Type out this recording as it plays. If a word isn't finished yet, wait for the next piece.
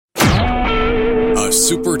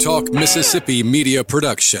SuperTalk Mississippi media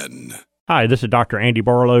production. Hi, this is Dr. Andy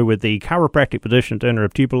Barlow with the Chiropractic Physician Center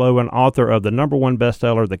of Tupelo and author of the #1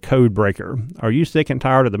 bestseller, The Code Breaker. Are you sick and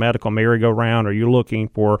tired of the medical merry-go-round? Are you looking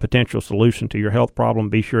for a potential solution to your health problem?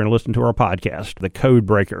 Be sure and listen to our podcast, The Code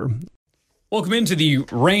Breaker. Welcome into the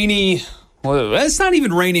rainy, well, it's not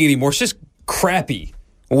even raining anymore, it's just crappy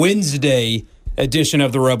Wednesday edition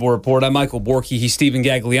of the Rebel Report. I'm Michael Borky, he's Stephen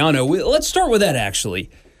Gagliano. Let's start with that, actually.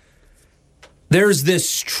 There's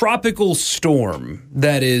this tropical storm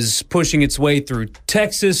that is pushing its way through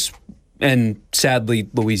Texas and, sadly,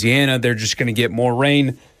 Louisiana. They're just going to get more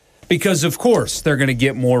rain because, of course, they're going to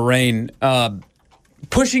get more rain.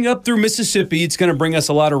 Pushing up through Mississippi, it's going to bring us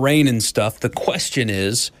a lot of rain and stuff. The question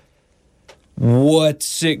is,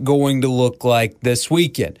 what's it going to look like this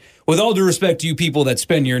weekend? With all due respect to you people that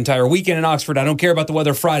spend your entire weekend in Oxford, I don't care about the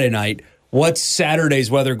weather Friday night. What's Saturday's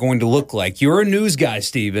weather going to look like? You're a news guy,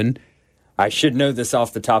 Stephen. I should know this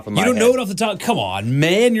off the top of my head. You don't know it off the top? Come on,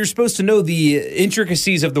 man. You're supposed to know the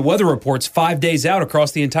intricacies of the weather reports 5 days out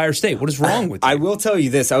across the entire state. What is wrong with you? I will tell you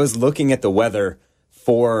this. I was looking at the weather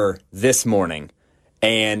for this morning,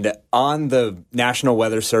 and on the National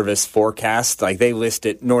Weather Service forecast, like they list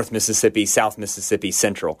it North Mississippi, South Mississippi,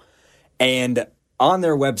 Central. And on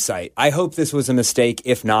their website, I hope this was a mistake.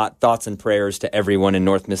 If not, thoughts and prayers to everyone in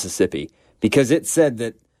North Mississippi, because it said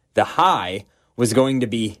that the high was going to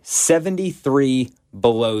be 73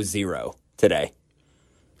 below zero today.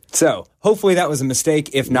 So hopefully that was a mistake.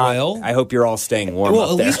 If not, I hope you're all staying warm Well,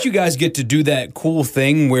 up at there. least you guys get to do that cool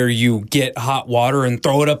thing where you get hot water and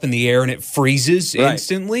throw it up in the air and it freezes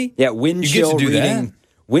instantly. Yeah, wind chill that.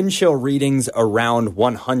 Wind chill readings around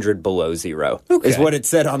 100 below zero is what it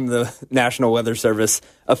said on the National Weather Service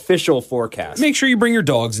official forecast. Make sure you bring your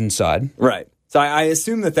dogs inside. Right. So I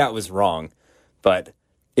assume that was wrong, but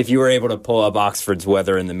if you were able to pull up Oxford's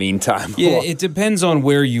weather in the meantime. Yeah, it depends on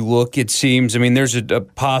where you look, it seems. I mean, there's a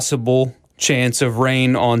possible chance of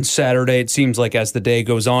rain on Saturday. It seems like as the day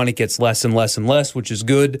goes on, it gets less and less and less, which is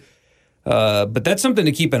good. But that's something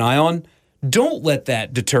to keep an eye on. Don't let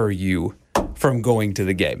that deter you from going to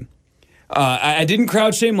the game. I didn't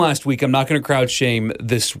crowd shame last week. I'm not going to crowd shame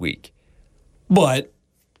this week. But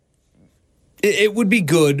it would be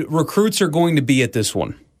good. Recruits are going to be at this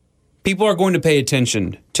one. People are going to pay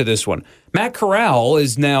attention to this one. Matt Corral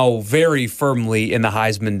is now very firmly in the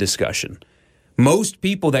Heisman discussion. Most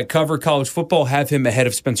people that cover college football have him ahead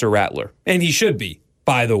of Spencer Rattler, and he should be,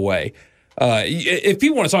 by the way. If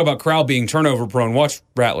people want to talk about Corral being turnover prone, watch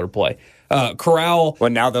Rattler play. Corral. Well,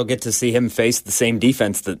 now they'll get to see him face the same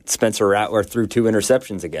defense that Spencer Rattler threw 2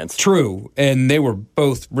 interceptions against. True, and they were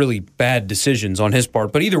both really bad decisions on his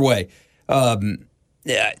part. But either way,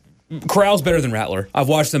 Corral's better than Rattler. I've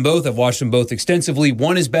watched them both. I've watched them both extensively.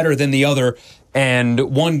 One is better than the other, and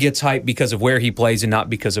one gets hype because of where he plays and not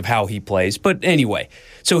because of how he plays. But anyway,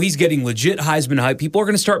 so he's getting legit Heisman hype. People are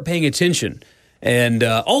going to start paying attention. And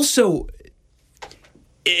also,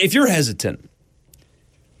 if you're hesitant,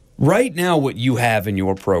 right now what you have in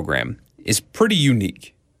your program is pretty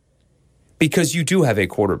unique because you do have a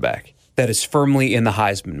quarterback that is firmly in the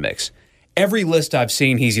Heisman mix. Every list I've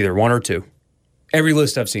seen, he's either 1 or 2. Every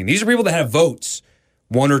list I've seen. These are people that have votes,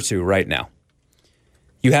 1 or 2 right now.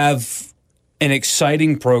 You have an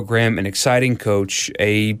exciting program, an exciting coach,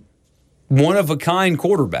 a one-of-a-kind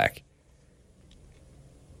quarterback.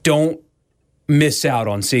 Don't miss out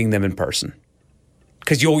on seeing them in person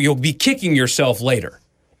because you'll be kicking yourself later.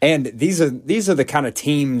 And these are the kind of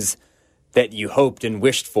teams that you hoped and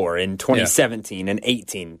wished for in 2017 and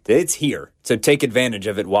 18. It's here, so take advantage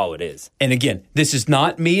of it while it is. And again, this is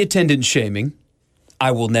not me attendance shaming. I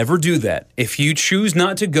will never do that. If you choose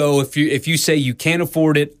not to go, if you say you can't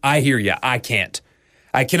afford it, I hear you. I can't.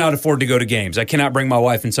 I cannot afford to go to games. I cannot bring my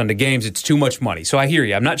wife and son to games. It's too much money. So I hear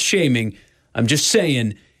you. I'm not shaming. I'm just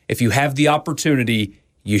saying if you have the opportunity,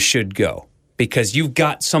 you should go because you've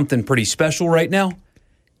got something pretty special right now.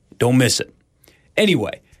 Don't miss it.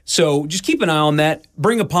 Anyway, so just keep an eye on that.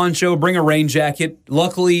 Bring a poncho, bring a rain jacket.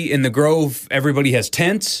 Luckily, in the Grove, everybody has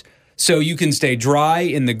tents. So you can stay dry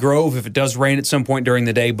in the Grove if it does rain at some point during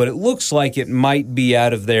the day, but it looks like it might be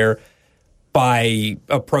out of there by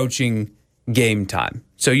approaching game time.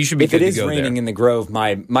 So you should be good to go there. If it is raining in the Grove,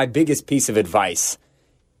 my biggest piece of advice,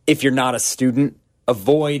 if you're not a student,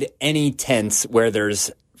 avoid any tents where there's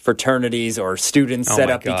fraternities or students set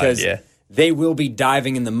up because they will be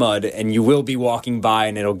diving in the mud and you will be walking by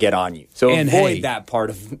and it'll get on you. So avoid that part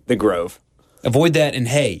of the Grove. Avoid that and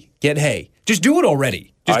hay. Get hay. Just do it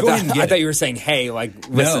already. Just go ahead and get it. I thought you were saying, hey, like,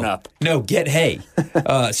 listen up. No, get hay.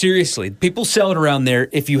 Seriously, people sell it around there.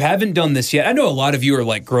 If you haven't done this yet, I know a lot of you are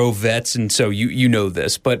like Grove vets, and so you know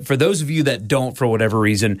this. But for those of you that don't, for whatever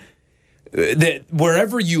reason, that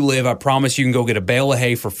wherever you live, I promise you can go get a bale of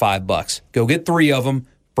hay for $5. Go get 3 of them,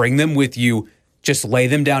 bring them with you, just lay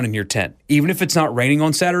them down in your tent. Even if it's not raining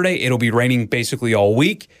on Saturday, it'll be raining basically all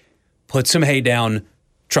week. Put some hay down.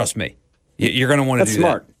 Trust me, you're going to want to do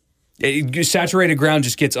smart. that. Saturated ground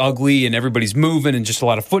just gets ugly and everybody's moving and just a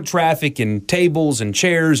lot of foot traffic and tables and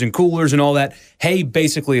chairs and coolers and all that. Hay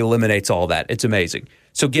basically eliminates all that. It's amazing.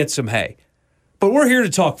 So get some hay. But we're here to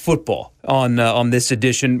talk football on this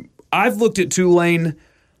edition. I've looked at Tulane.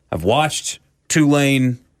 I've watched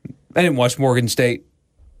Tulane. I didn't watch Morgan State.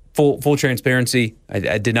 Full transparency.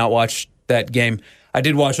 I did not watch that game. I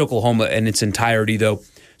did watch Oklahoma in its entirety, though.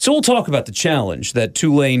 So we'll talk about the challenge that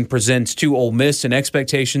Tulane presents to Ole Miss and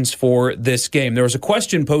expectations for this game. There was a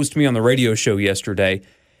question posed to me on the radio show yesterday,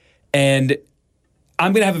 and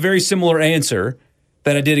I'm going to have a very similar answer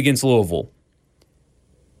that I did against Louisville.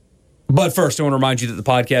 But first, I want to remind you that the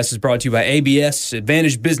podcast is brought to you by ABS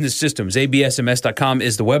Advantage Business Systems. ABSMS.com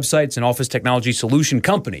is the website. It's an office technology solution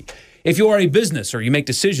company. If you are a business or you make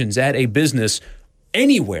decisions at a business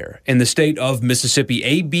anywhere in the state of Mississippi,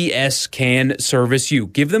 ABS can service you.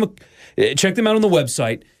 Check them out on the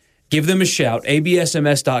website. Give them a shout,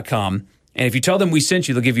 absms.com. And if you tell them we sent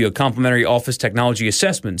you, they'll give you a complimentary office technology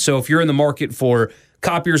assessment. So if you're in the market for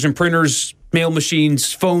copiers and printers, mail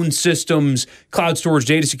machines, phone systems, cloud storage,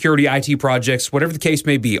 data security, IT projects, whatever the case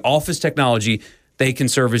may be, office technology, they can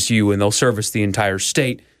service you and they'll service the entire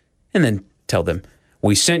state. And then tell them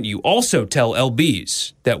we sent you. Also tell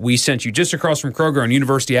LB's that we sent you just across from Kroger on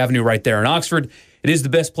University Avenue right there in Oxford. It is the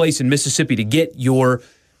best place in Mississippi to get your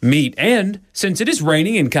meat. And since it is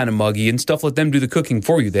raining and kind of muggy and stuff, let them do the cooking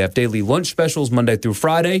for you. They have daily lunch specials Monday through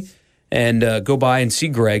Friday. And go by and see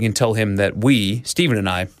Greg and tell him that we, Stephen and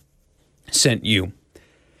I, sent you.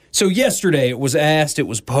 So yesterday it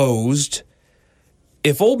was posed,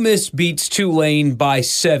 if Ole Miss beats Tulane by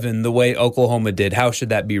 7 the way Oklahoma did, how should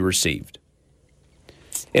that be received?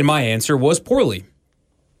 And my answer was poorly.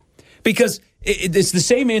 Because it's the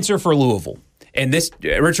same answer for Louisville. And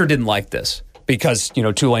Richard didn't like this because,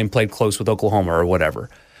 Tulane played close with Oklahoma or whatever.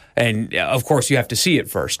 And, of course, you have to see it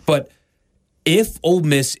first. But if Ole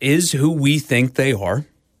Miss is who we think they are,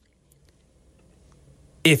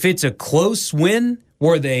 if it's a close win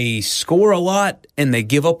where they score a lot and they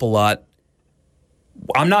give up a lot,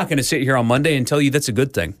 I'm not going to sit here on Monday and tell you that's a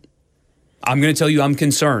good thing. I'm going to tell you I'm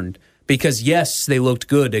concerned because, yes, they looked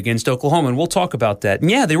good against Oklahoma, and we'll talk about that.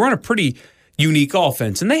 And, yeah, they run a pretty unique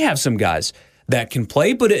offense, and they have some guys that can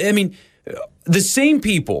play. But, I mean, the same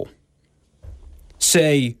people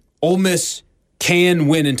say Ole Miss can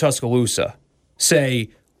win in Tuscaloosa, say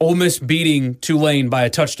Ole Miss beating Tulane by a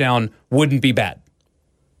touchdown wouldn't be bad.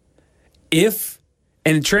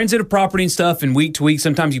 And transitive property and stuff, and week to week,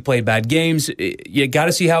 sometimes you play bad games. You got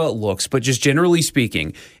to see how it looks. But just generally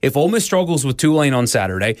speaking, if Ole Miss struggles with Tulane on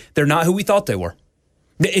Saturday, they're not who we thought they were.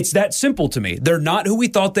 It's that simple to me. They're not who we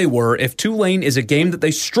thought they were. If Tulane is a game that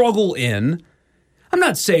they struggle in, I'm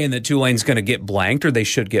not saying that Tulane's going to get blanked or they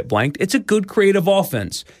should get blanked. It's a good creative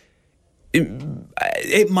offense.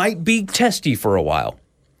 It might be testy for a while.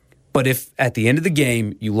 But if at the end of the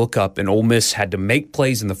game you look up and Ole Miss had to make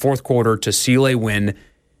plays in the fourth quarter to seal a win,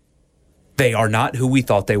 they are not who we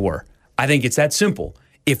thought they were. I think it's that simple.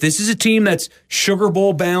 If this is a team that's Sugar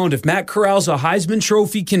Bowl bound, if Matt Corral's a Heisman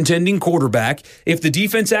Trophy contending quarterback, if the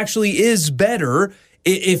defense actually is better,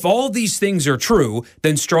 if all these things are true,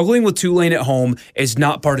 then struggling with Tulane at home is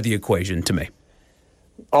not part of the equation to me.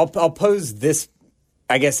 I'll pose this,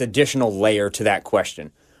 I guess, additional layer to that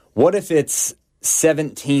question. What if it's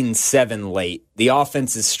 17-7 late? The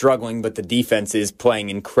offense is struggling, but the defense is playing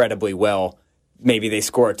incredibly well. Maybe they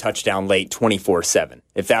score a touchdown late, 24-7,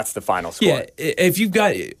 if that's the final score. Yeah,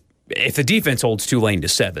 if the defense holds Tulane to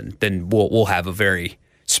 7, then we'll have a very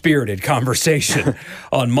spirited conversation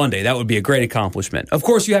on Monday. That would be a great accomplishment. Of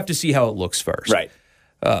course, you have to see how it looks first. Right.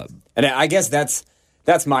 And I guess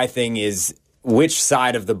that's my thing is which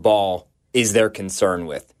side of the ball is their concern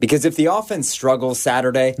with? Because if the offense struggles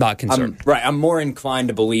Saturday, not concerned. I'm more inclined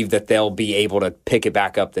to believe that they'll be able to pick it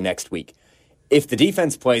back up the next week. If the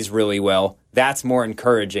defense plays really well, that's more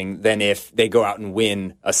encouraging than if they go out and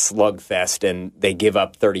win a slugfest and they give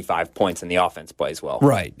up 35 points and the offense plays well.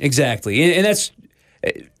 Right, exactly. And that's,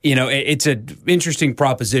 it's an interesting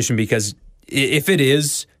proposition because if it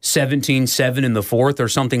is 17-7 in the fourth or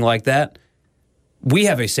something like that, we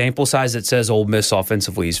have a sample size that says Ole Miss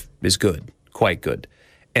offensively is good, quite good.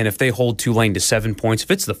 And if they hold Tulane to 7 points,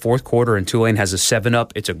 if it's the fourth quarter and Tulane has a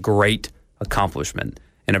 7-up, it's a great accomplishment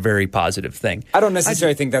and a very positive thing. I don't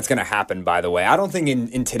necessarily think that's going to happen, by the way. I don't think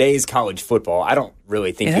in today's college football, I don't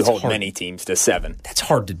really think you hold many teams to 7. That's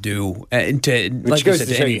hard to do. Which goes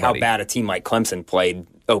to show you how bad a team like Clemson played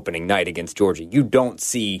opening night against Georgia. You don't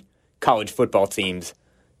see college football teams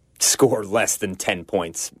score less than 10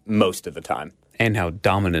 points most of the time. And how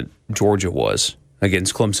dominant Georgia was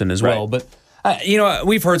against Clemson as well. But,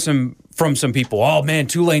 we've heard from some people, oh, man,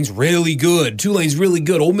 Tulane's really good. Tulane's really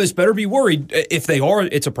good. Ole Miss better be worried. If they are,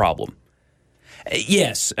 it's a problem.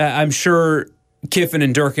 Yes, I'm sure Kiffin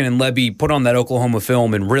and Durkin and Lebby put on that Oklahoma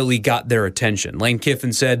film and really got their attention. Lane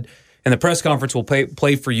Kiffin said in the press conference we'll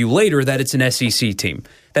play for you later that it's an SEC team.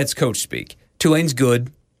 That's coach speak. Tulane's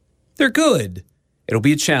good. They're good. It'll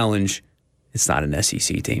be a challenge. It's not an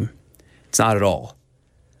SEC team. It's not at all.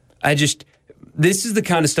 This is the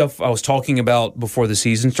kind of stuff I was talking about before the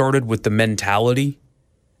season started with the mentality,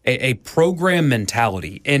 a program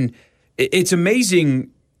mentality. And it's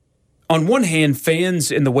amazing. On one hand, fans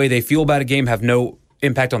and the way they feel about a game have no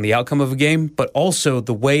impact on the outcome of a game, but also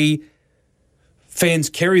the way fans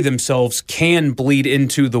carry themselves can bleed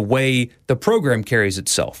into the way the program carries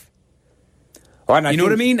itself. Well, you know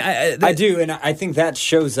what I mean? I do, and I think that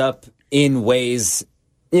shows up in ways,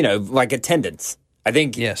 like attendance. I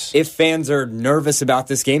think if fans are nervous about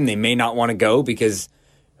this game, they may not want to go because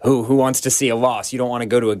who wants to see a loss? You don't want to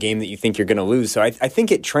go to a game that you think you're going to lose. So I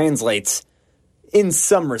think it translates in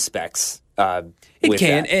some respects. It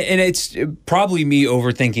can, and it's probably me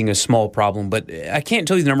overthinking a small problem, but I can't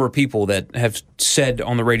tell you the number of people that have said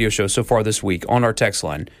on the radio show so far this week on our text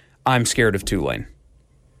line, I'm scared of Tulane.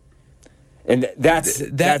 And that's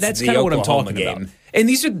kind of what I'm talking about. And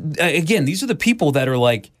these are the people that are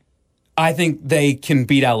like, I think they can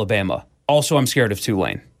beat Alabama. Also, I'm scared of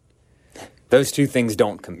Tulane. Those two things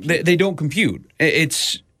don't compute. They don't compute.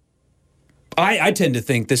 I tend to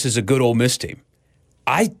think this is a good Ole Miss team.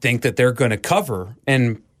 I think that they're going to cover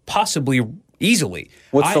and possibly easily.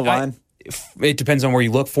 What's the line? It depends on where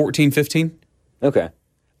you look, 14-15. Okay.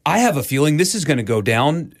 I have a feeling this is going to go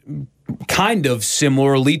down kind of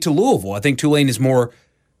similarly to Louisville. I think Tulane is more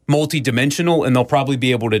multi-dimensional, and they'll probably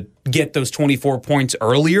be able to get those 24 points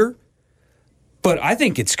earlier. But I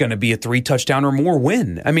think it's going to be a 3-touchdown or more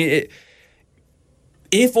win. I mean,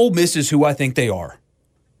 if Ole Miss is who I think they are,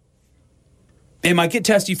 it might get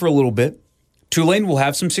testy for a little bit. Tulane will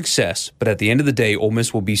have some success, but at the end of the day, Ole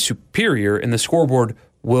Miss will be superior, and the scoreboard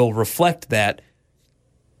will reflect that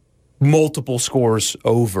multiple scores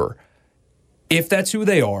over. If that's who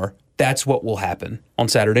they are, that's what will happen on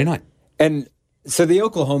Saturday night. And so the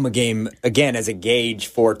Oklahoma game, again, as a gauge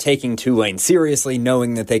for taking Tulane seriously,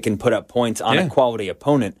 knowing that they can put up points on a quality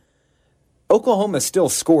opponent, Oklahoma still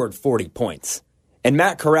scored 40 points. And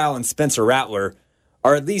Matt Corral and Spencer Rattler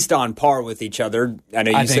are at least on par with each other.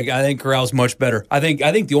 I think Corral's much better. I think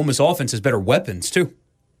the Ole Miss offense has better weapons, too.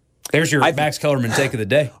 There's your Max Kellerman take of the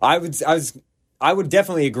day. I would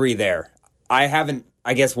definitely agree there. I haven't,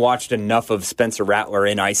 watched enough of Spencer Rattler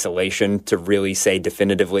in isolation to really say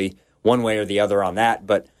definitively one way or the other on that.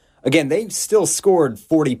 But again, they still scored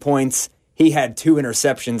 40 points. He had 2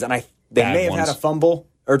 interceptions, and they may have had a fumble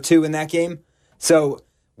or 2 in that game. So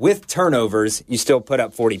with turnovers, you still put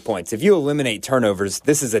up 40 points. If you eliminate turnovers,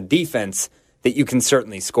 this is a defense that you can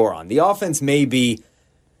certainly score on. The offense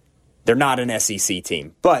they're not an SEC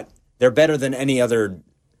team, but they're better than any other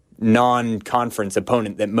non-conference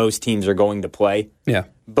opponent that most teams are going to play. Yeah.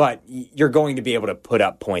 But you're going to be able to put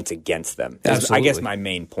up points against them. Absolutely. I guess my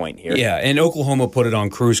main point here. Yeah, and Oklahoma put it on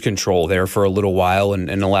cruise control there for a little while and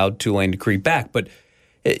allowed Tulane to creep back. But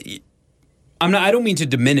I don't mean to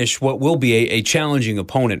diminish what will be a challenging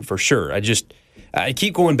opponent for sure. I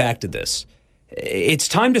keep going back to this. It's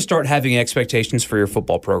time to start having expectations for your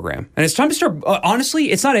football program. And it's time to start,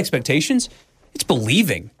 honestly, it's not expectations, it's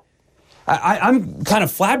believing. I'm kind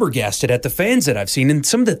of flabbergasted at the fans that I've seen and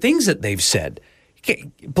some of the things that they've said.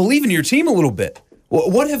 Believe in your team a little bit.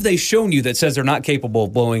 What have they shown you that says they're not capable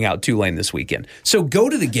of blowing out Tulane this weekend? So go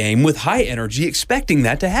to the game with high energy, expecting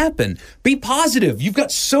that to happen. Be positive. You've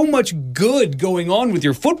got so much good going on with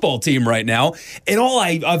your football team right now. And all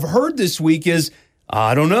I've heard this week is,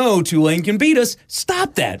 I don't know, Tulane can beat us.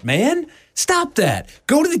 Stop that, man. Stop that.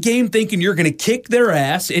 Go to the game thinking you're going to kick their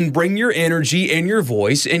ass and bring your energy and your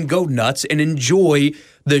voice and go nuts and enjoy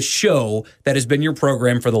the show that has been your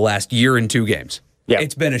program for the last year and 2 games. Yeah.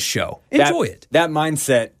 It's been a show. Enjoy it. That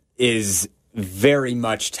mindset is very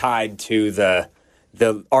much tied to the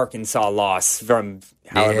Arkansas loss from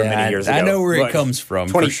however many years ago. I know where it comes from.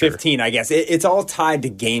 2015, for sure. I guess. It's all tied to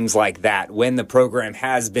games like that when the program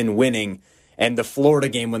has been winning And the Florida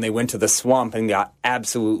game when they went to the Swamp and got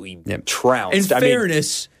absolutely trounced.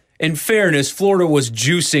 In fairness, Florida was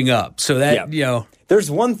juicing up. So that,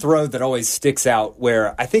 There's one throw that always sticks out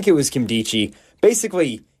where I think it was Kimdichie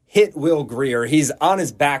basically hit Will Grier. He's on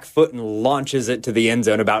his back foot and launches it to the end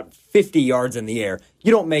zone about 50 yards in the air.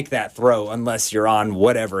 You don't make that throw unless you're on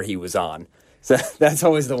whatever he was on. So that's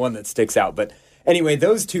always the one that sticks out. But anyway,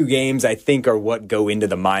 those two games, I think, are what go into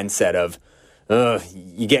the mindset of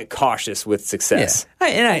you get cautious with success.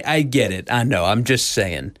 Yeah. I get it. I know. I'm just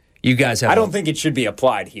saying. You guys have. I don't think it should be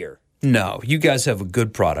applied here. No, you guys have a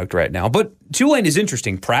good product right now. But Tulane is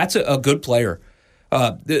interesting. Pratt's a good player.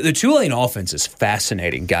 The Tulane offense is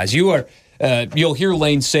fascinating, guys. You'll hear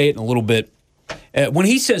Lane say it in a little bit. When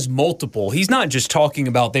he says multiple, he's not just talking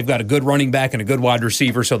about they've got a good running back and a good wide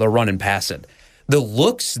receiver, so they'll run and pass it. The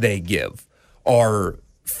looks they give are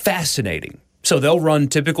fascinating. So they'll run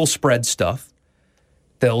typical spread stuff.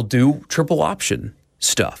 They'll do triple option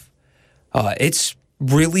stuff. It's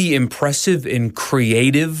really impressive and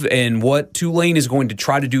creative, and what Tulane is going to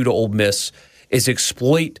try to do to Ole Miss is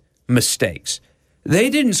exploit mistakes.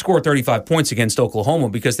 They didn't score 35 points against Oklahoma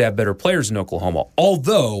because they have better players in Oklahoma,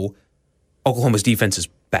 although Oklahoma's defense is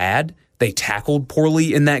bad. They tackled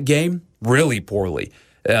poorly in that game, really poorly.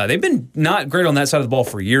 They've been not great on that side of the ball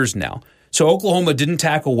for years now. So Oklahoma didn't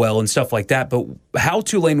tackle well and stuff like that, but how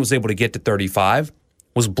Tulane was able to get to 35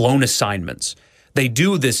 was blown assignments. They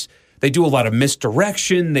do a lot of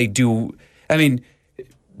misdirection.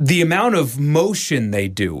 The amount of motion they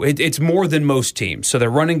do, it's more than most teams. So they're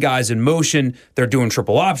running guys in motion. They're doing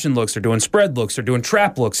triple option looks. They're doing spread looks. They're doing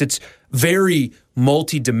trap looks. It's very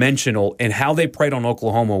multidimensional, and how they preyed on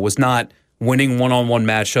Oklahoma was not winning one-on-one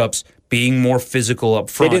matchups, being more physical up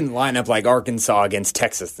front. They didn't line up like Arkansas against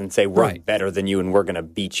Texas and say, we're better than you and we're going to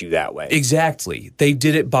beat you that way. Exactly. They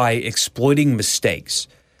did it by exploiting mistakes.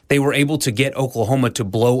 They were able to get Oklahoma to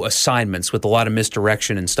blow assignments with a lot of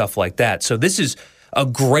misdirection and stuff like that. So this is a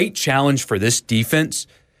great challenge for this defense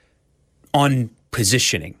on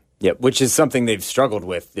positioning. Yeah, which is something they've struggled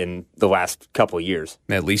with in the last couple of years.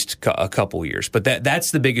 At least a couple of years. But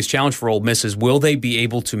that's the biggest challenge for Ole Miss is will they be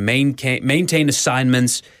able to maintain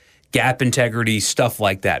assignments, gap integrity, stuff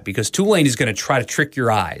like that? Because Tulane is going to try to trick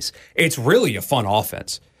your eyes. It's really a fun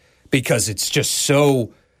offense because it's just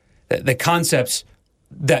so – the concepts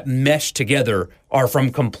that mesh together are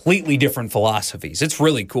from completely different philosophies. It's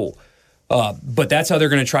really cool. But that's how they're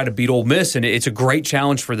going to try to beat Ole Miss, and it's a great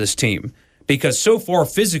challenge for this team because so far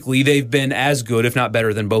physically they've been as good, if not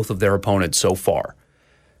better, than both of their opponents so far.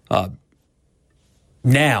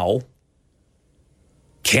 Now,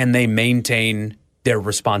 can they maintain their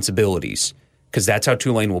responsibilities? Because that's how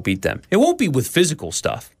Tulane will beat them. It won't be with physical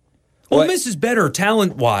stuff. Ole Miss is better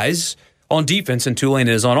talent-wise on defense than Tulane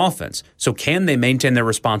is on offense. So can they maintain their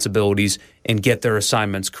responsibilities and get their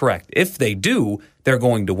assignments correct? If they do, they're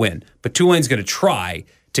going to win. But Tulane's going to try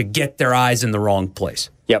to get their eyes in the wrong place.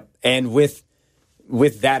 Yep, and with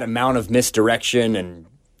that amount of misdirection and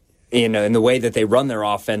in the way that they run their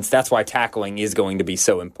offense, that's why tackling is going to be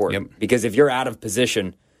so important. Yep. Because if you're out of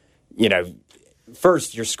position,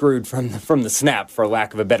 first you're screwed from the snap, for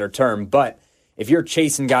lack of a better term. But if you're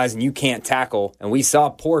chasing guys and you can't tackle, and we saw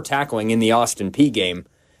poor tackling in the Austin Peay game,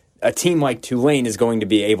 a team like Tulane is going to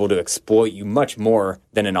be able to exploit you much more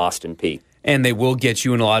than an Austin Peay. And they will get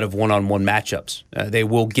you in a lot of one-on-one matchups. They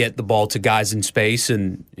will get the ball to guys in space,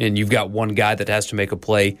 and you've got one guy that has to make a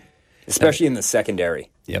play. Especially in the secondary.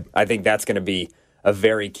 Yep. I think that's going to be a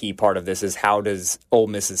very key part of this is how does Ole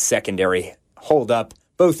Miss's secondary hold up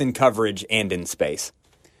both in coverage and in space.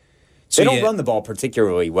 They don't run the ball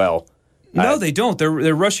particularly well. No, they don't.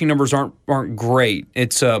 Their rushing numbers aren't great.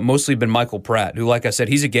 It's mostly been Michael Pratt, who, like I said,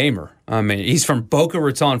 he's a gamer. I mean, he's from Boca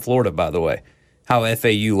Raton, Florida, by the way. How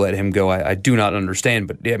FAU let him go, I do not understand.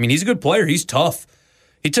 But, I mean, he's a good player. He's tough.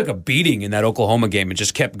 He took a beating in that Oklahoma game and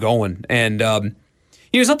just kept going. And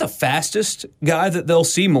he's not the fastest guy that they'll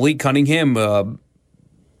see. Malik Cunningham,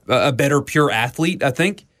 a better pure athlete, I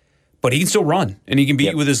think. But he can still run, and he can beat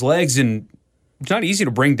you with his legs. And it's not easy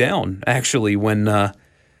to bring down, actually, when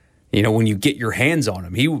you get your hands on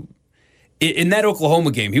him. In that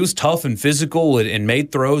Oklahoma game, he was tough and physical and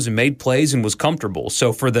made throws and made plays and was comfortable.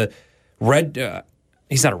 So for the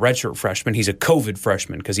he's not a redshirt freshman. He's a COVID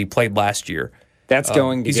freshman because he played last year. That's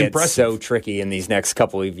going to get impressive. So tricky in these next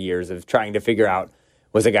couple of years of trying to figure out,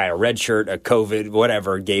 was a guy a redshirt, a COVID,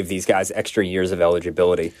 whatever, gave these guys extra years of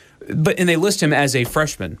eligibility. And they list him as a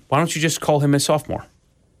freshman. Why don't you just call him a sophomore?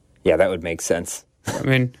 Yeah, that would make sense. I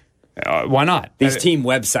mean, why not? These team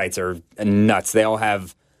websites are nuts. They all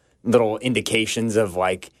have little indications of,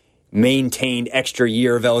 like, maintained extra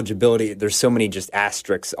year of eligibility. There's so many just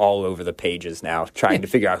asterisks all over the pages now trying to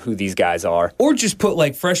figure out who these guys are. Or just put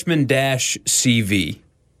like freshman-CV.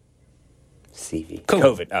 CV.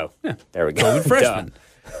 COVID. Oh, yeah. There we go. COVID freshman.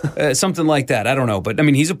 Something like that. I don't know. But, I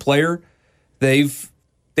mean, he's a player. They've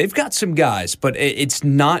got some guys, but it's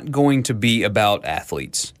not going to be about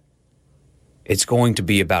athletes. It's going to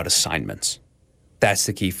be about assignments. That's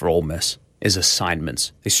the key for Ole Miss, is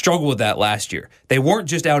assignments. They struggled with that last year. They weren't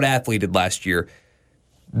just out-athleted last year.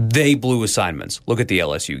 They blew assignments. Look at the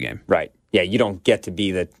LSU game. Right. Yeah, you don't get to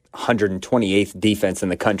be the 128th defense in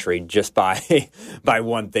the country just by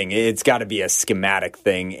one thing. It's got to be a schematic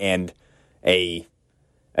thing and a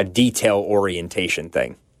detail orientation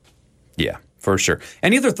thing. Yeah, for sure.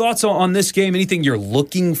 Any other thoughts on this game? Anything you're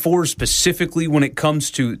looking for specifically when it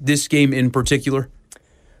comes to this game in particular?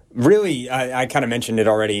 Really, I kind of mentioned it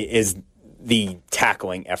already, is the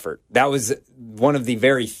tackling effort. That was one of the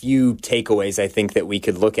very few takeaways I think that we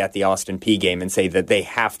could look at the Austin Peay game and say that they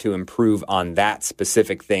have to improve on that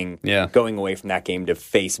specific thing going away from that game to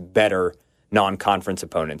face better non-conference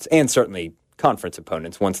opponents and certainly conference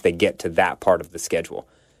opponents once they get to that part of the schedule.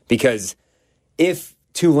 Because if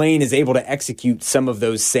Tulane is able to execute some of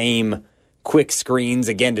those same quick screens,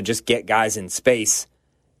 again, to just get guys in space,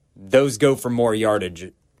 those go for more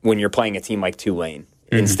yardage when you're playing a team like Tulane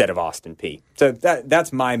instead of Austin Peay. So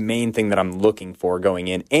that's my main thing that I'm looking for going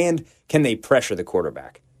in. And can they pressure the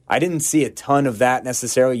quarterback? I didn't see a ton of that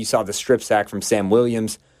necessarily. You saw the strip sack from Sam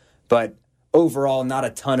Williams, but overall not a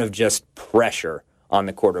ton of just pressure on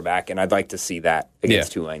the quarterback, and I'd like to see that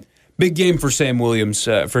against Tulane. Big game for Sam Williams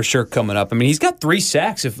for sure coming up. I mean, he's got 3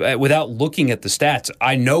 sacks without looking at the stats.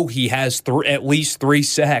 I know he has at least 3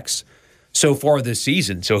 sacks so far this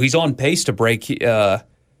season, so he's on pace to break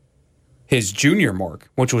his junior mark,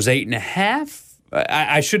 which was 8.5.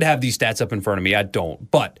 I should have these stats up in front of me. I don't.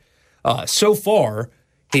 But so far,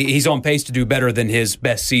 he's on pace to do better than his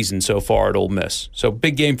best season so far at Ole Miss. So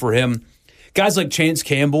big game for him. Guys like Chance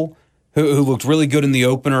Campbell, who looked really good in the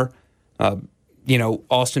opener.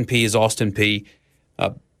 Austin Peay is Austin Peay.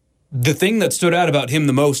 The thing that stood out about him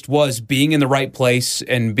the most was being in the right place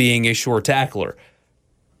and being a sure tackler.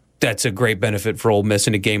 That's a great benefit for Ole Miss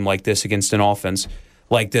in a game like this against an offense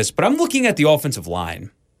like this. But I'm looking at the offensive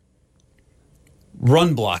line.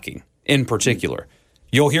 Run blocking in particular.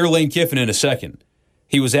 You'll hear Lane Kiffin in a second.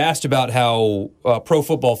 He was asked about how Pro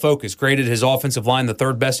Football Focus graded his offensive line the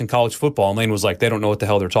 3rd best in college football, and Lane was like, they don't know what the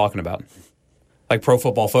hell they're talking about. Like, Pro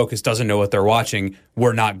Football Focus doesn't know what they're watching.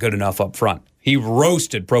 We're not good enough up front. He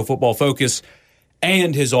roasted Pro Football Focus,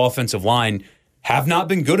 and his offensive line have not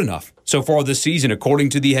been good enough so far this season, according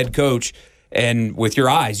to the head coach. And with your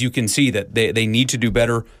eyes, you can see that they need to do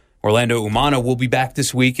better. Orlando Umana will be back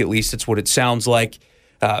this week. At least that's what it sounds like.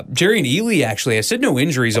 Jerry Neely, actually, I said no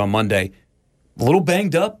injuries on Monday. A little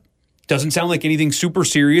banged up. Doesn't sound like anything super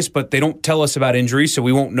serious, but they don't tell us about injuries, so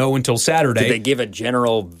we won't know until Saturday. Did they give a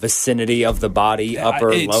general vicinity of the body,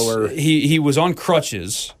 upper, lower? He was on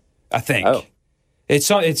crutches, I think. Oh. It's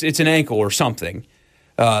an ankle or something,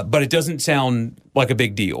 but it doesn't sound like a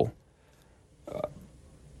big deal.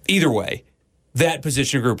 Either way, that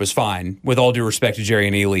position group is fine. With all due respect to Jerry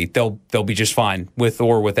and Ely, they'll be just fine with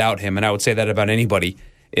or without him, and I would say that about anybody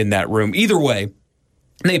in that room. Either way,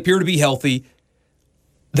 they appear to be healthy.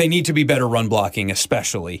 They need to be better run blocking,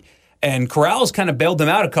 especially. And Corral's kind of bailed them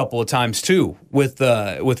out a couple of times, too, with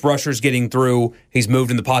rushers getting through. He's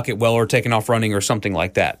moved in the pocket well or taken off running or something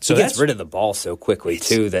like that. So he gets rid of the ball so quickly,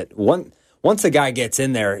 too, that once a guy gets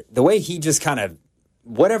in there, the way he just kind of,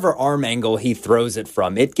 whatever arm angle he throws it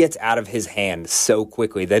from, it gets out of his hand so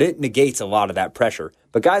quickly that it negates a lot of that pressure.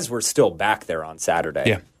 But guys were still back there on Saturday.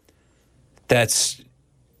 Yeah. That's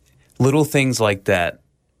little things like that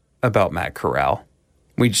about Matt Corral.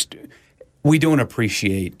 We don't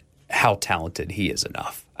appreciate how talented he is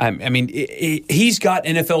enough. I mean, he's got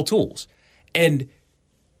NFL tools. And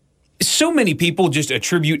so many people just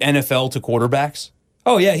attribute NFL to quarterbacks.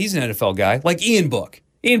 Oh, yeah, he's an NFL guy. Like Ian Book.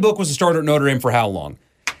 Ian Book was a starter at Notre Dame for how long?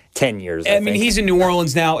 10 years, I mean, he's in New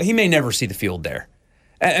Orleans now. He may never see the field there.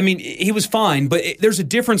 I mean, he was fine, but there's a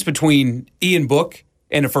difference between Ian Book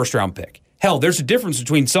and a first-round pick. Hell, there's a difference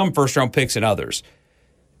between some first-round picks and others.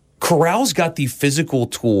 Corral's got the physical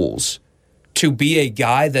tools to be a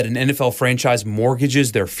guy that an NFL franchise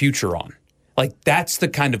mortgages their future on. Like, that's the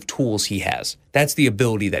kind of tools he has. That's the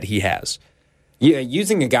ability that he has. Yeah,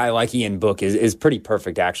 using a guy like Ian Book is pretty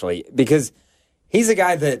perfect, actually, because he's a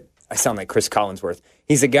guy that, I sound like Chris Collinsworth.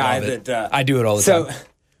 He's a guy that... I do it all the time.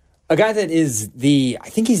 A guy that is I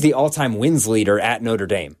think he's the all-time wins leader at Notre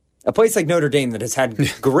Dame. A place like Notre Dame that has had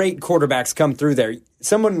great quarterbacks come through there,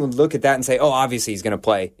 someone would look at that and say, oh, obviously he's going to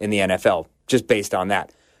play in the NFL, just based on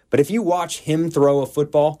that. But if you watch him throw a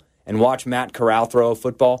football and watch Matt Corral throw a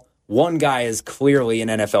football, one guy is clearly an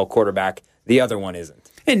NFL quarterback, the other one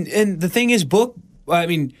isn't. And the thing is,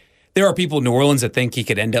 there are people in New Orleans that think he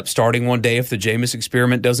could end up starting one day if the Jameis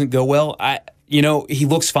experiment doesn't go well. He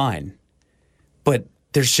looks fine, but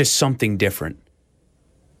there's just something different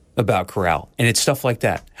about Corral, and it's stuff like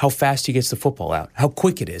that. How fast he gets the football out, how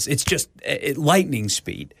quick it is. It's just lightning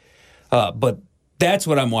speed. But that's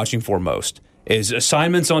what I'm watching for most, is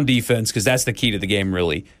assignments on defense, because that's the key to the game,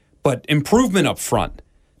 really. But improvement up front.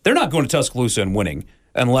 They're not going to Tuscaloosa and winning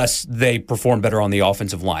unless they perform better on the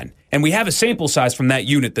offensive line. And we have a sample size from that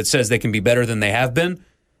unit that says they can be better than they have been.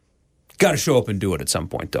 Got to show up and do it at some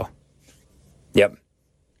point, though. Yep.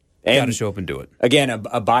 Got to show up and do it. Again,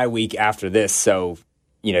 a bye week after this, so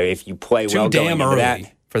if you play well going into that,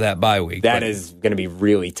 for that bye week. That is going to be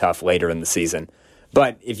really tough later in the season.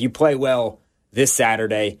 But if you play well this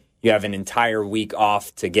Saturday, you have an entire week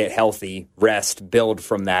off to get healthy, rest, build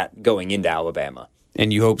from that going into Alabama.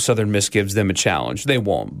 And you hope Southern Miss gives them a challenge. They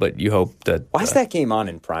won't, but you hope that... Why is that game on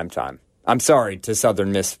in primetime? I'm sorry to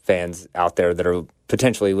Southern Miss fans out there that are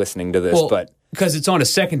potentially listening to this, but... Because it's on a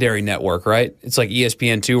secondary network, right? It's like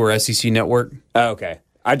ESPN2 or SEC Network. Oh, okay.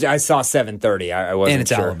 I saw 7:30. I wasn't sure. And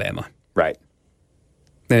it's Alabama. Right.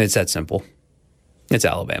 And it's that simple. It's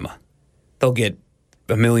Alabama. They'll get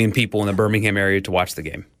 1 million people in the Birmingham area to watch the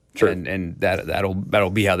game. True. And that'll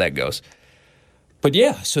be how that goes. But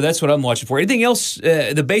yeah, so that's what I'm watching for. Anything else?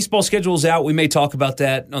 The baseball schedule's out. We may talk about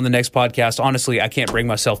that on the next podcast. Honestly, I can't bring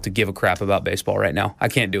myself to give a crap about baseball right now. I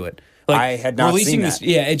can't do it. I had not seen that.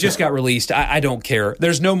 Yeah, it just got released. I don't care.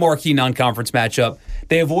 There's no marquee non-conference matchup.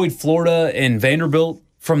 They avoid Florida and Vanderbilt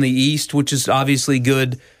from the East, which is obviously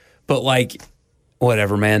good. But,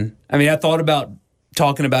 whatever, man. I thought about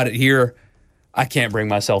talking about it here. I can't bring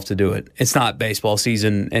myself to do it. It's not baseball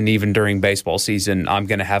season, and even during baseball season, I'm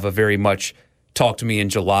going to have a very much talk to me in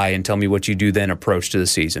July and tell me what you do then approach to the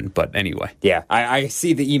season. But anyway. Yeah, I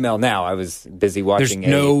see the email now. I was busy watching.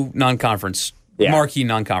 There's no non-conference, marquee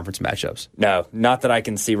non-conference matchups. No, not that I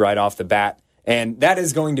can see right off the bat. And that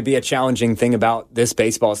is going to be a challenging thing about this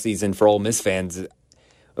baseball season for Ole Miss fans.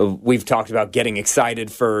 We've talked about getting excited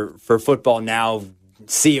for football now.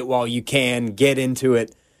 See it while you can. Get into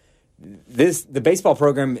it. The baseball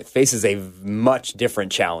program faces a much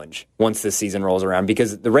different challenge once this season rolls around,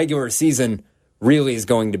 because the regular season really is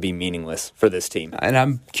going to be meaningless for this team. And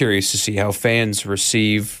I'm curious to see how fans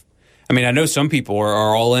receive. I know some people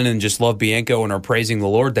are all in and just love Bianco and are praising the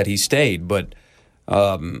Lord that he stayed, but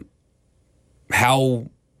how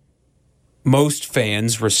most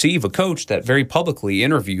fans receive a coach that very publicly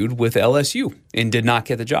interviewed with LSU and did not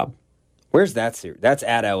get the job. Where's that series? That's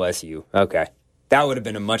at LSU. Okay. That would have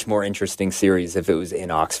been a much more interesting series if it was in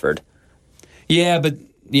Oxford. Yeah, but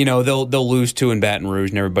they'll lose 2 in Baton Rouge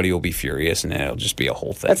and everybody will be furious and it'll just be a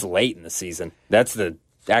whole thing. That's late in the season. That's the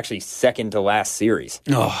actually second to last series.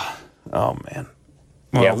 Oh man.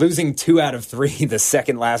 Well, yeah, losing 2 out of 3 the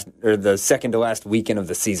second to last weekend of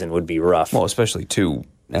the season would be rough. Well, especially to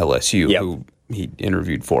LSU, who he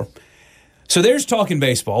interviewed for. So there's talking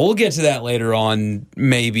baseball. We'll get to that later on,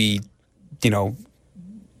 maybe,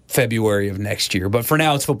 February of next year. But for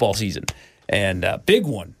now, it's football season. And a big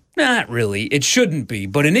one. Not really. It shouldn't be,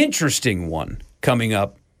 but an interesting one coming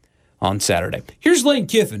up on Saturday. Here's Lane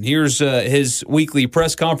Kiffin. Here's his weekly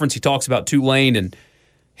press conference. He talks about Tulane and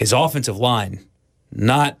his offensive line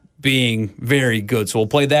not being very good. So we'll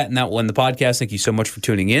play that and that will end the podcast. Thank you so much for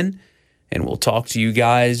tuning in. And we'll talk to you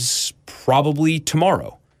guys probably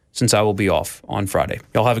tomorrow, since I will be off on Friday.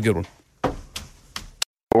 Y'all have a good one.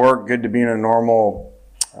 We're good to be in a normal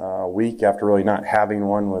week after really not having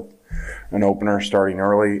one, with an opener starting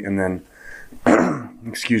early, and then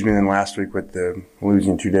then last week with the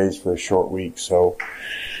losing 2 days for the short week. So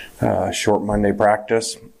short Monday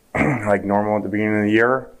practice like normal at the beginning of the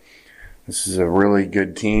year. This is a really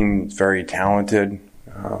good team. It's very talented,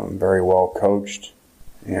 very well coached,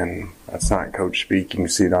 and that's not coach speak. You can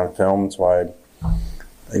see it on film. That's why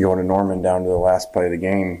they go to Norman down to the last play of the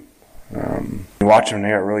game. You watch them, they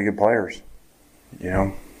got really good players.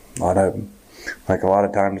 A lot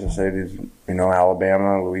of times I say these,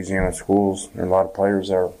 Alabama, Louisiana schools, there are a lot of players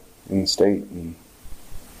there in the state, and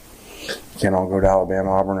you can't all go to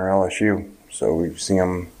Alabama, Auburn, or LSU. So we see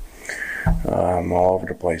them all over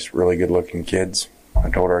the place. Really good-looking kids. I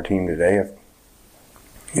told our team today, if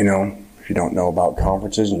you don't know about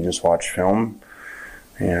conferences and you just watch film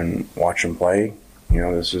and watch them play,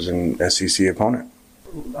 this is an SEC opponent.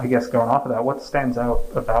 I guess going off of that, what stands out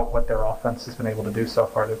about what their offense has been able to do so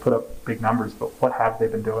far? They put up big numbers, but what have they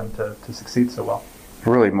been doing to succeed so well?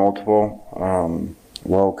 Really multiple.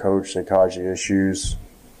 Well coached. They caused you issues.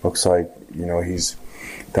 Looks like, he's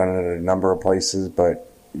done it at a number of places, but,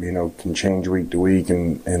 can change week to week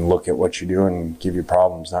and look at what you do and give you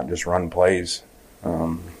problems, not just run plays,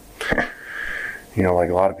 like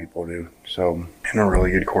a lot of people do. So, and a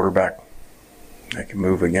really good quarterback that can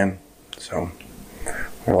move again. So,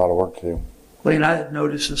 a lot of work to do. Lane, I had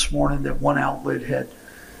noticed this morning that one outlet had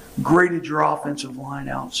graded your offensive line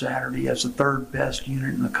out Saturday as the third best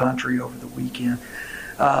unit in the country over the weekend.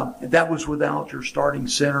 That was without your starting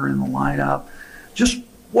center in the lineup. Just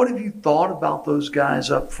what have you thought about those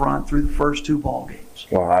guys up front through the first two ball games?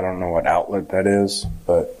 Well, I don't know what outlet that is,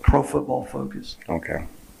 but Pro Football Focus. Okay.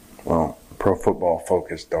 Well, Pro Football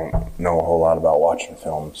Focus don't know a whole lot about watching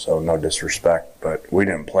film, so no disrespect, but we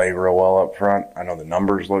didn't play real well up front. I know the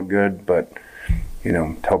numbers look good, but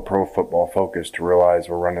tell Pro Football Focus to realize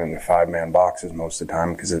we're running into 5-man boxes most of the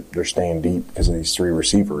time because they're staying deep because of these 3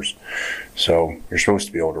 receivers. So you're supposed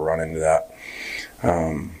to be able to run into that.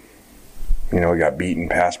 We got beaten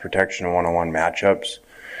pass protection in one-on-one matchups.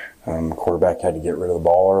 Quarterback had to get rid of the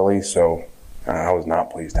ball early, so I was not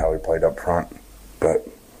pleased how we played up front. But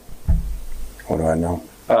what do I know?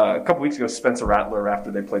 A couple weeks ago, Spencer Rattler,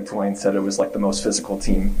 after they played Tulane, said it was like the most physical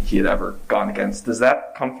team he had ever gone against. Does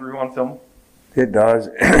that come through on film? It does,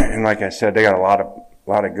 and like I said, they got a lot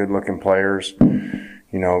of good-looking players.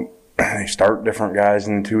 They start different guys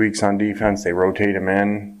in 2 weeks on defense. They rotate them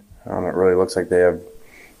in. It really looks like they have,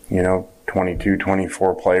 22,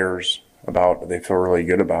 24 players they feel really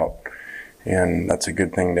good about, and that's a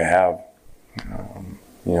good thing to have.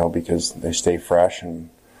 Because they stay fresh, and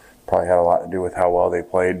probably had a lot to do with how well they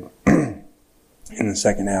played in the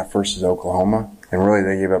second half versus Oklahoma. And really,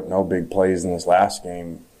 they gave up no big plays in this last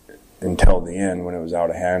game until the end when it was out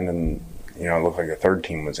of hand and, it looked like a third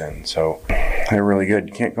team was in. So they're really good.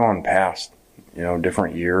 You can't go on past,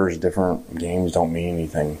 different years, different games don't mean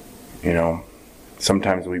anything.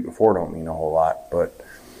 Sometimes the week before don't mean a whole lot. But,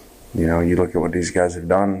 you look at what these guys have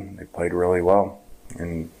done, they played really well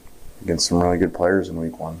and against some really good players in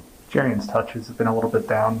week 1. Jerrion's touches have been a little bit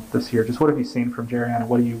down this year. Just what have you seen from Jerrion, and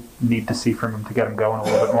what do you need to see from him to get him going a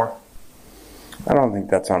little bit more? I don't think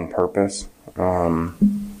that's on purpose.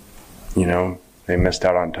 They missed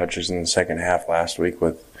out on touches in the second half last week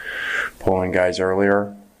with pulling guys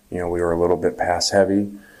earlier. We were a little bit pass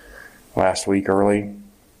heavy last week early,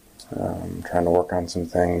 trying to work on some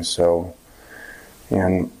things. So,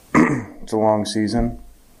 and it's a long season.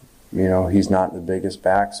 He's not the biggest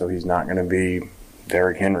back, so he's not going to be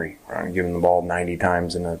Derrick Henry. We're going to give him the ball 90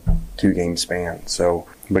 times in a 2-game span. So,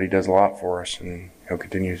 but he does a lot for us, and he'll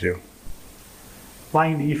continue to.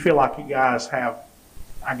 Lane, do you feel like you guys have,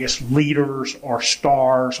 leaders or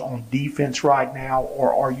stars on defense right now,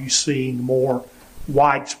 or are you seeing more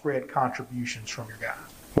widespread contributions from your guys?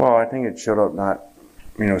 Well, I think it showed up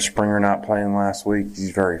Springer not playing last week.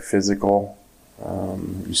 He's very physical.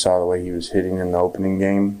 You saw the way he was hitting in the opening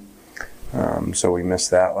game. So we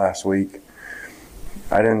missed that last week.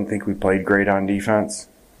 I didn't think we played great on defense.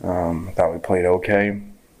 I thought we played okay.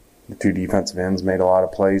 The 2 defensive ends made a lot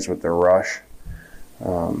of plays with their rush.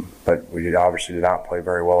 But we obviously did not play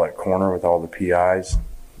very well at corner with all the PIs,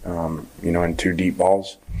 and 2 deep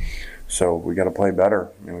balls. So we got to play better,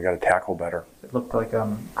 and we got to tackle better. It looked like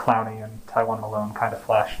Clowney and Tywone Malone kind of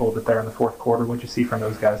flashed a little bit there in the fourth quarter. What did you see from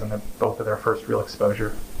those guys in both of their first real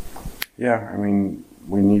exposure? Yeah,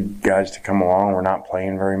 we need guys to come along. We're not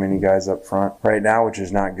playing very many guys up front right now, which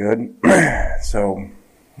is not good. So,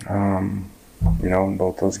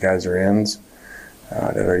 both those guys are ends.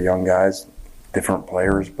 They're young guys, different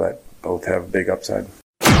players, but both have big upside.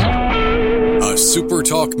 A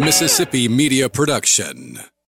SuperTalk Mississippi media production.